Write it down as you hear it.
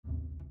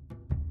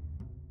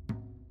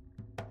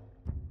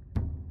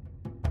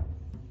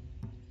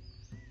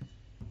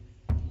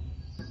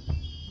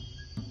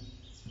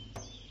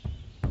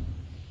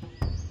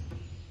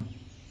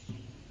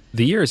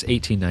The year is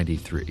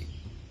 1893.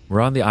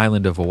 We're on the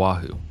island of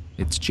Oahu.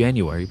 It's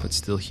January, but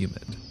still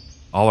humid.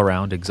 All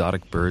around,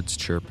 exotic birds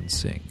chirp and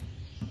sing.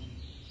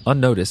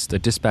 Unnoticed, a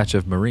dispatch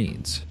of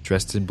Marines,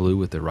 dressed in blue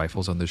with their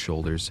rifles on their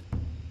shoulders,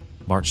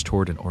 march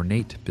toward an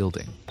ornate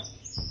building.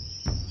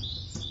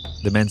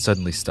 The men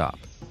suddenly stop.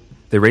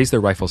 They raise their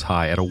rifles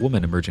high at a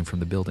woman emerging from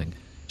the building.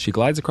 She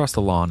glides across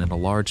the lawn in a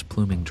large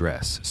pluming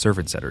dress,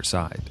 servants at her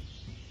side.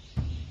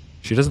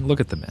 She doesn't look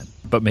at the men,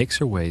 but makes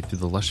her way through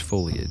the lush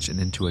foliage and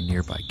into a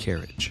nearby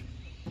carriage.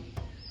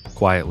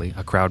 Quietly,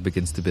 a crowd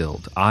begins to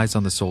build, eyes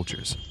on the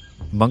soldiers.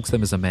 Amongst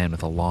them is a man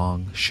with a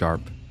long,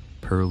 sharp,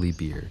 pearly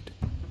beard.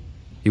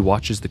 He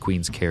watches the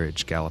Queen's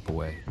carriage gallop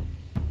away.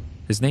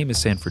 His name is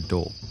Sanford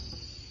Dole,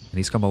 and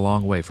he's come a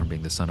long way from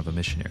being the son of a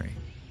missionary.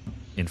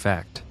 In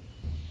fact,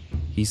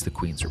 he's the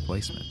Queen's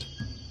replacement.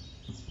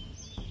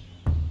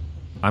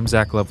 I'm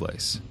Zach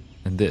Lovelace,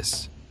 and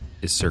this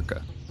is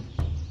Circa.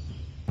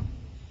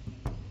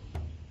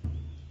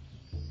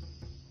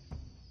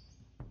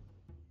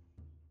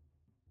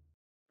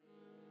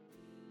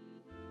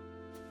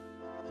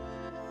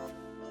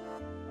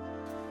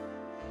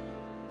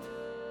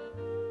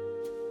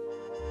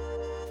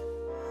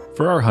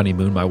 For our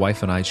honeymoon, my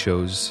wife and I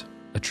chose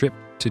a trip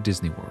to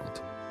Disney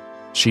World.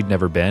 She'd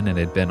never been, and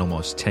it had been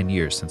almost 10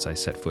 years since I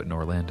set foot in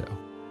Orlando.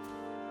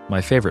 My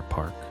favorite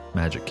park,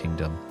 Magic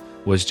Kingdom,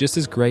 was just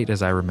as great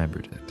as I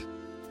remembered it.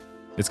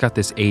 It's got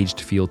this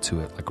aged feel to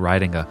it, like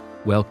riding a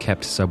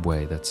well-kept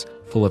subway that's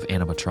full of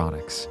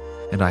animatronics,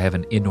 and I have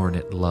an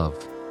inordinate love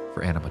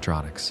for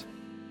animatronics.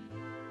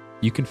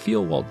 You can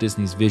feel Walt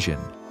Disney's vision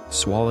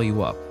swallow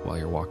you up while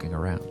you're walking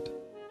around.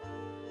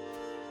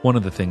 One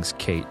of the things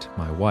Kate,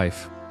 my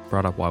wife,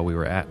 brought up while we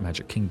were at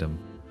Magic Kingdom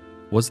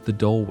was the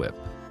Dole Whip.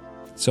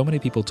 So many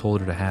people told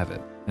her to have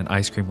it, an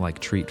ice cream-like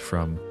treat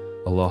from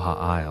Aloha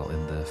Isle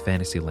in the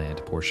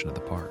Fantasyland portion of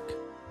the park.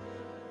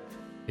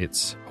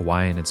 It's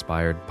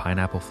Hawaiian-inspired,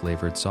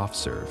 pineapple-flavored soft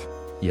serve,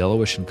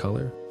 yellowish in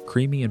color,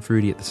 creamy and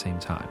fruity at the same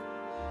time.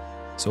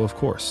 So of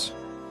course,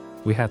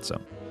 we had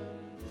some.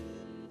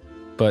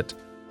 But,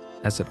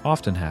 as it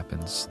often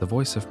happens, the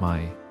voice of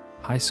my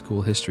high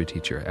school history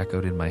teacher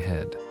echoed in my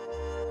head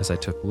as I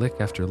took lick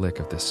after lick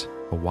of this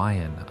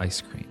Hawaiian ice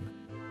cream.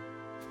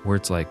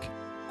 Words like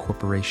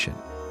corporation,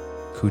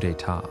 coup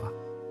d'etat,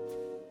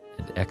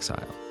 and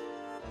exile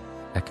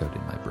echoed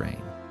in my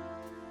brain.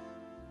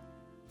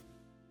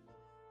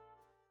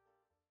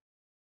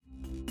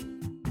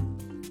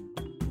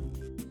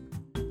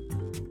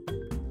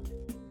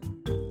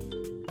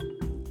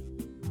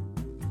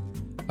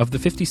 Of the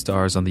 50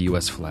 stars on the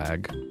U.S.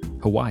 flag,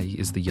 Hawaii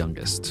is the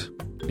youngest.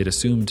 It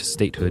assumed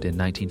statehood in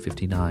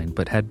 1959,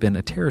 but had been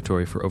a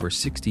territory for over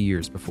 60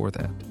 years before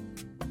that.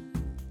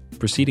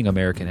 Preceding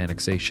American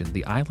annexation,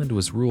 the island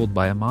was ruled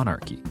by a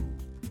monarchy.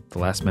 The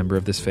last member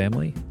of this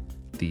family,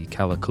 the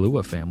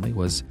Kalakaua family,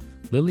 was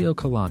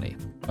Liliuokalani,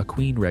 a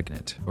queen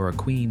regnant, or a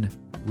queen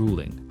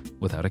ruling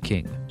without a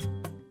king.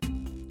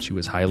 She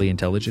was highly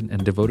intelligent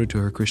and devoted to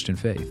her Christian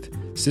faith,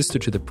 sister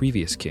to the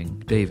previous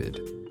king, David,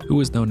 who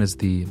was known as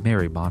the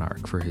Merry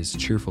Monarch for his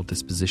cheerful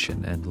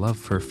disposition and love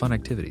for fun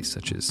activities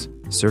such as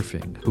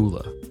surfing,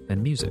 hula,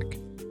 and music.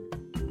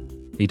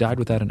 He died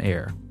without an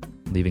heir,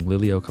 leaving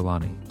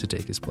Liliuokalani to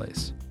take his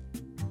place.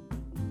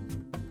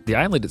 The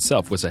island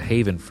itself was a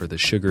haven for the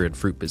sugar and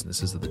fruit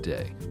businesses of the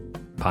day,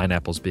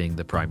 pineapples being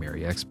the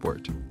primary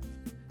export.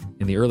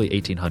 In the early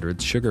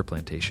 1800s, sugar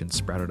plantations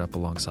sprouted up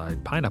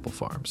alongside pineapple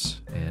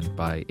farms, and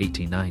by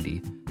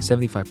 1890,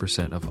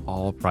 75% of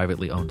all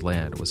privately owned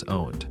land was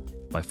owned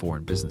by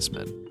foreign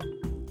businessmen.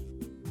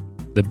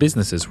 The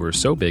businesses were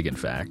so big, in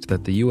fact,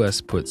 that the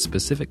U.S. put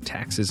specific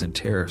taxes and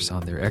tariffs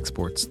on their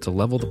exports to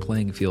level the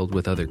playing field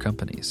with other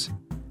companies.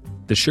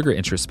 The sugar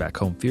interests back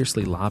home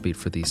fiercely lobbied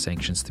for these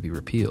sanctions to be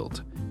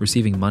repealed,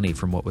 receiving money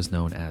from what was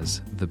known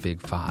as the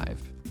Big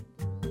Five.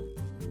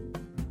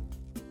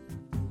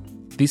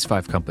 These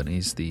five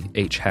companies, the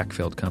H.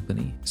 Hackfeld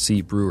Company,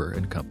 C. Brewer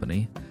and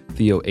Company,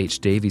 Theo H.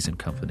 Davies and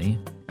Company,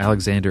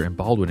 Alexander and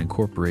Baldwin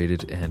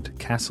Incorporated, and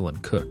Castle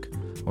and Cook,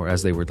 or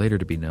as they were later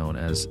to be known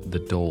as the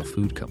Dole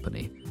Food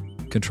Company,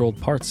 controlled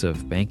parts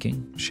of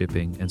banking,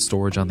 shipping, and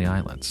storage on the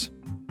islands.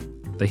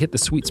 They hit the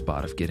sweet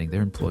spot of getting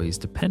their employees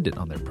dependent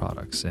on their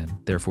products and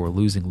therefore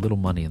losing little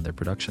money in their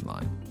production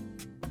line.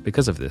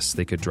 Because of this,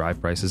 they could drive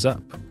prices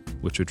up,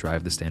 which would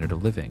drive the standard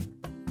of living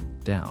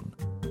down.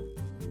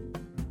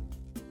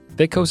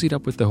 They cozied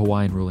up with the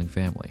Hawaiian ruling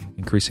family,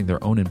 increasing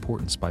their own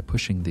importance by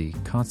pushing the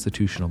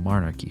constitutional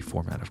monarchy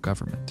format of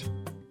government.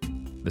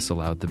 This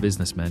allowed the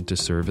businessmen to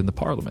serve in the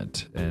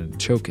parliament and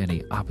choke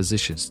any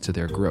oppositions to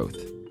their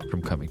growth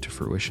from coming to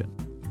fruition.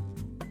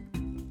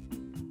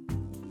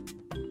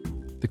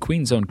 The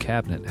Queen's own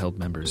cabinet held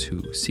members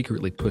who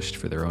secretly pushed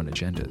for their own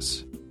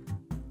agendas.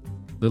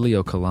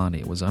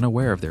 Liliuokalani was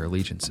unaware of their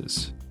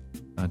allegiances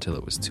until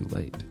it was too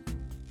late.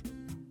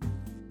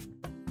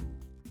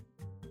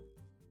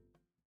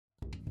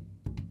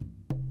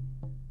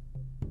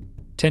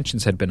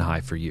 Tensions had been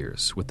high for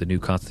years, with the new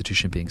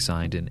constitution being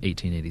signed in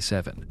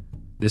 1887.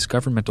 This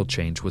governmental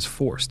change was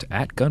forced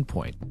at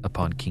gunpoint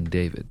upon King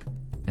David,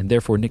 and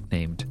therefore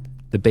nicknamed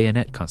the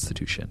Bayonet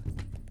Constitution.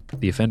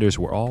 The offenders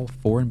were all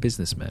foreign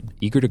businessmen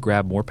eager to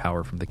grab more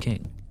power from the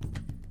king.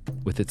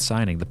 With its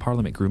signing, the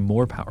parliament grew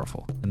more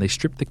powerful, and they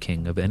stripped the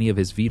king of any of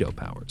his veto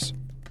powers.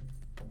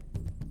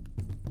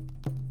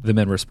 The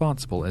men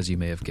responsible, as you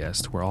may have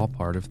guessed, were all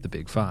part of the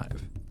Big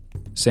Five.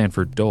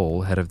 Sanford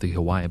Dole, head of the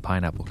Hawaiian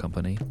Pineapple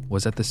Company,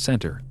 was at the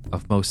center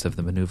of most of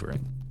the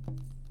maneuvering.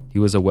 He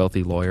was a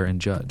wealthy lawyer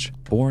and judge,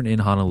 born in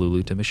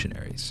Honolulu to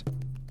missionaries.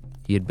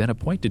 He had been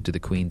appointed to the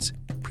Queen's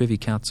Privy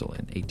Council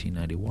in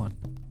 1891.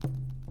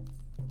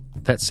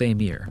 That same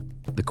year,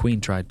 the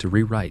Queen tried to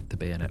rewrite the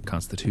Bayonet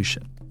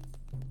Constitution.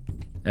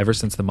 Ever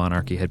since the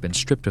monarchy had been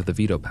stripped of the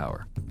veto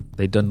power,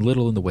 they'd done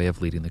little in the way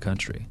of leading the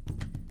country.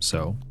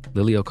 So,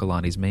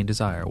 Liliuokalani's main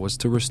desire was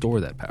to restore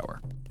that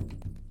power.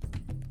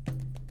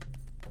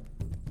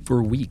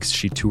 For weeks,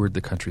 she toured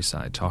the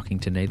countryside talking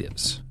to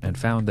natives and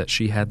found that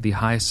she had the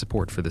highest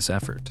support for this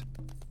effort.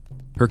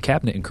 Her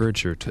cabinet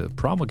encouraged her to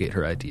promulgate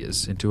her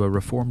ideas into a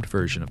reformed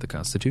version of the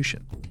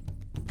Constitution.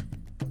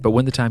 But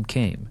when the time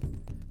came,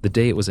 the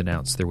day it was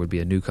announced there would be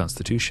a new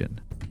constitution,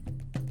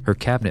 her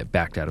cabinet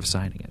backed out of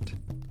signing it.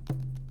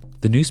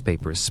 The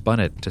newspapers spun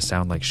it to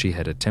sound like she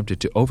had attempted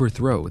to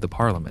overthrow the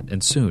parliament,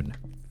 and soon,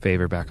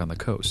 favor back on the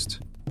coast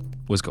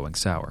was going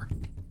sour.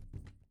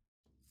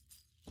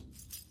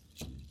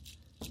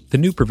 The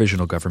new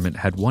provisional government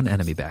had one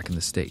enemy back in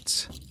the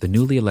States, the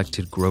newly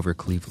elected Grover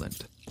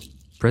Cleveland.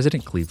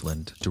 President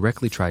Cleveland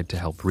directly tried to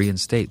help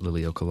reinstate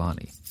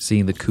Liliuokalani,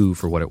 seeing the coup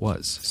for what it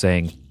was,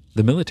 saying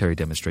the military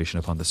demonstration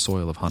upon the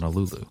soil of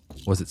Honolulu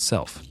was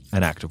itself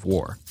an act of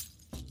war.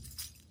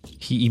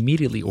 He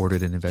immediately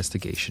ordered an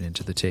investigation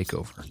into the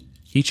takeover.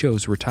 He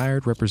chose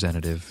retired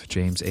Representative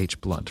James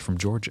H. Blunt from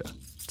Georgia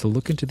to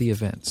look into the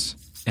events,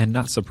 and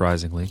not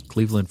surprisingly,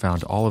 Cleveland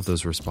found all of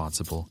those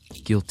responsible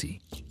guilty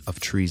of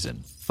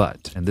treason.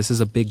 But, and this is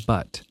a big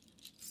but,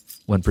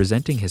 when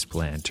presenting his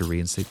plan to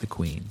reinstate the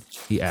Queen,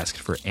 he asked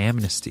for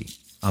amnesty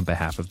on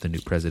behalf of the new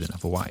president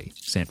of Hawaii,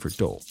 Sanford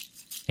Dole,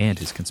 and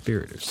his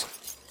conspirators.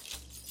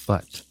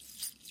 But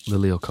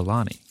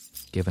Liliuokalani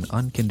gave an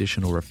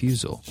unconditional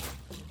refusal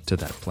to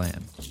that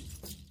plan.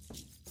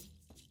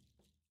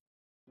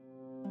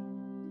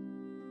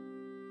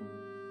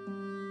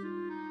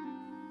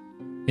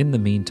 In the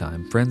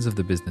meantime, friends of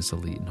the business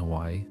elite in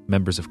Hawaii,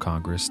 members of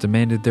Congress,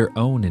 demanded their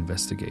own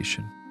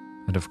investigation.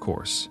 And of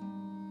course,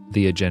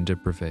 the agenda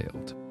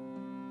prevailed.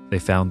 They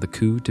found the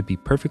coup to be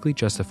perfectly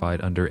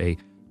justified under a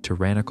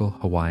tyrannical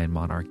Hawaiian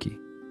monarchy.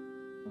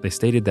 They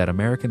stated that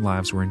American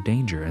lives were in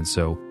danger, and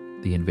so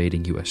the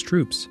invading U.S.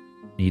 troops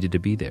needed to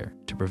be there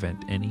to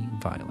prevent any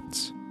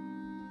violence.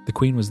 The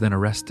Queen was then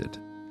arrested,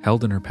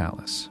 held in her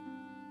palace.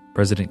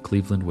 President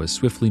Cleveland was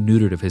swiftly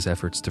neutered of his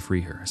efforts to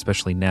free her,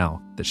 especially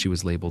now that she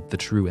was labeled the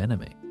true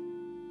enemy.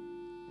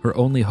 Her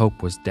only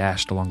hope was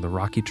dashed along the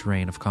rocky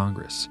terrain of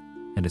Congress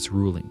and its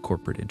ruling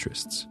corporate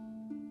interests.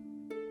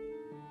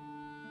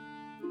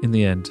 In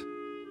the end,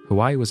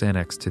 Hawaii was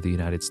annexed to the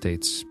United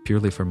States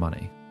purely for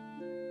money.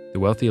 The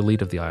wealthy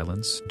elite of the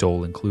islands,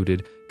 Dole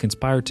included,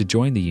 conspired to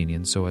join the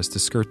Union so as to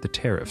skirt the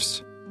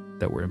tariffs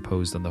that were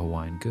imposed on the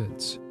Hawaiian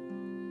goods.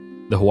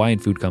 The Hawaiian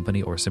Food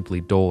Company, or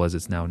simply Dole as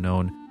it's now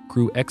known,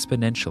 grew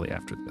exponentially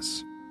after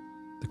this.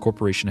 The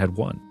corporation had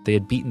won. They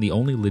had beaten the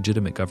only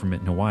legitimate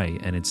government in Hawaii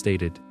and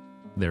instated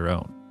their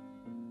own.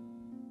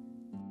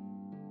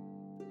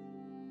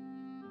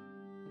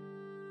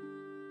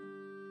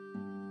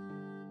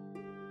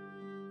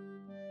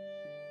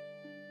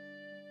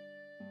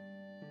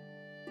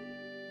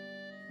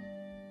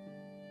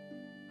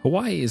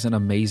 Hawaii is an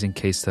amazing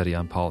case study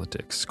on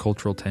politics,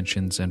 cultural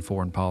tensions, and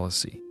foreign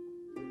policy.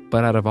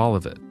 But out of all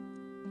of it,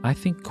 I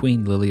think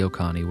Queen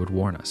Liliuokalani would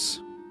warn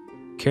us.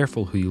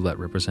 Careful who you let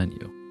represent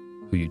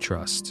you, who you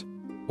trust,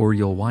 or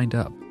you'll wind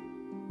up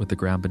with the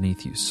ground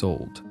beneath you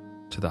sold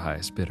to the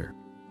highest bidder.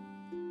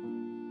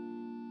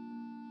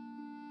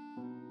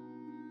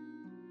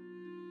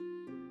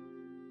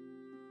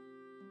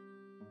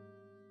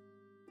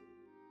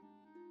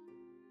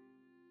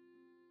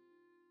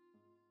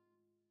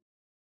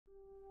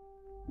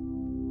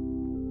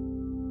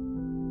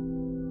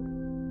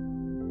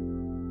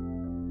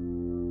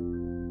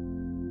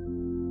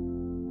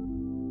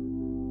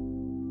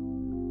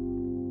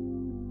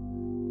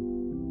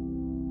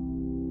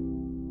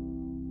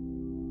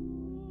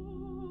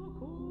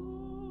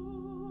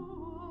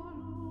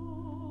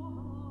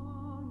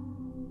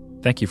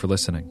 Thank you for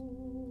listening,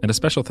 and a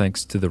special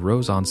thanks to the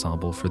Rose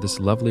Ensemble for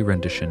this lovely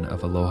rendition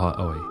of Aloha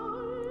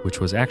Oe, which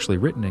was actually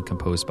written and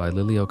composed by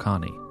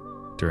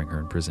Liliuokalani during her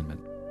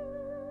imprisonment.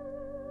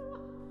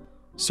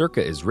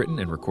 Circa is written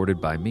and recorded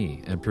by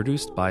me and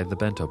produced by The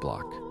Bento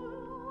Block.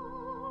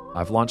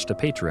 I've launched a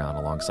Patreon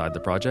alongside the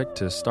project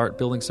to start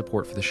building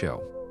support for the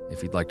show.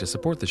 If you'd like to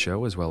support the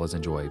show as well as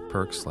enjoy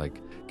perks like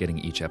getting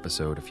each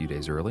episode a few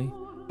days early,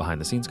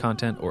 behind-the-scenes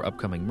content, or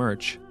upcoming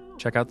merch,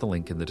 check out the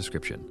link in the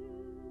description.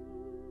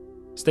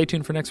 Stay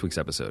tuned for next week's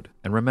episode,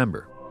 and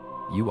remember,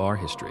 you are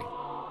history.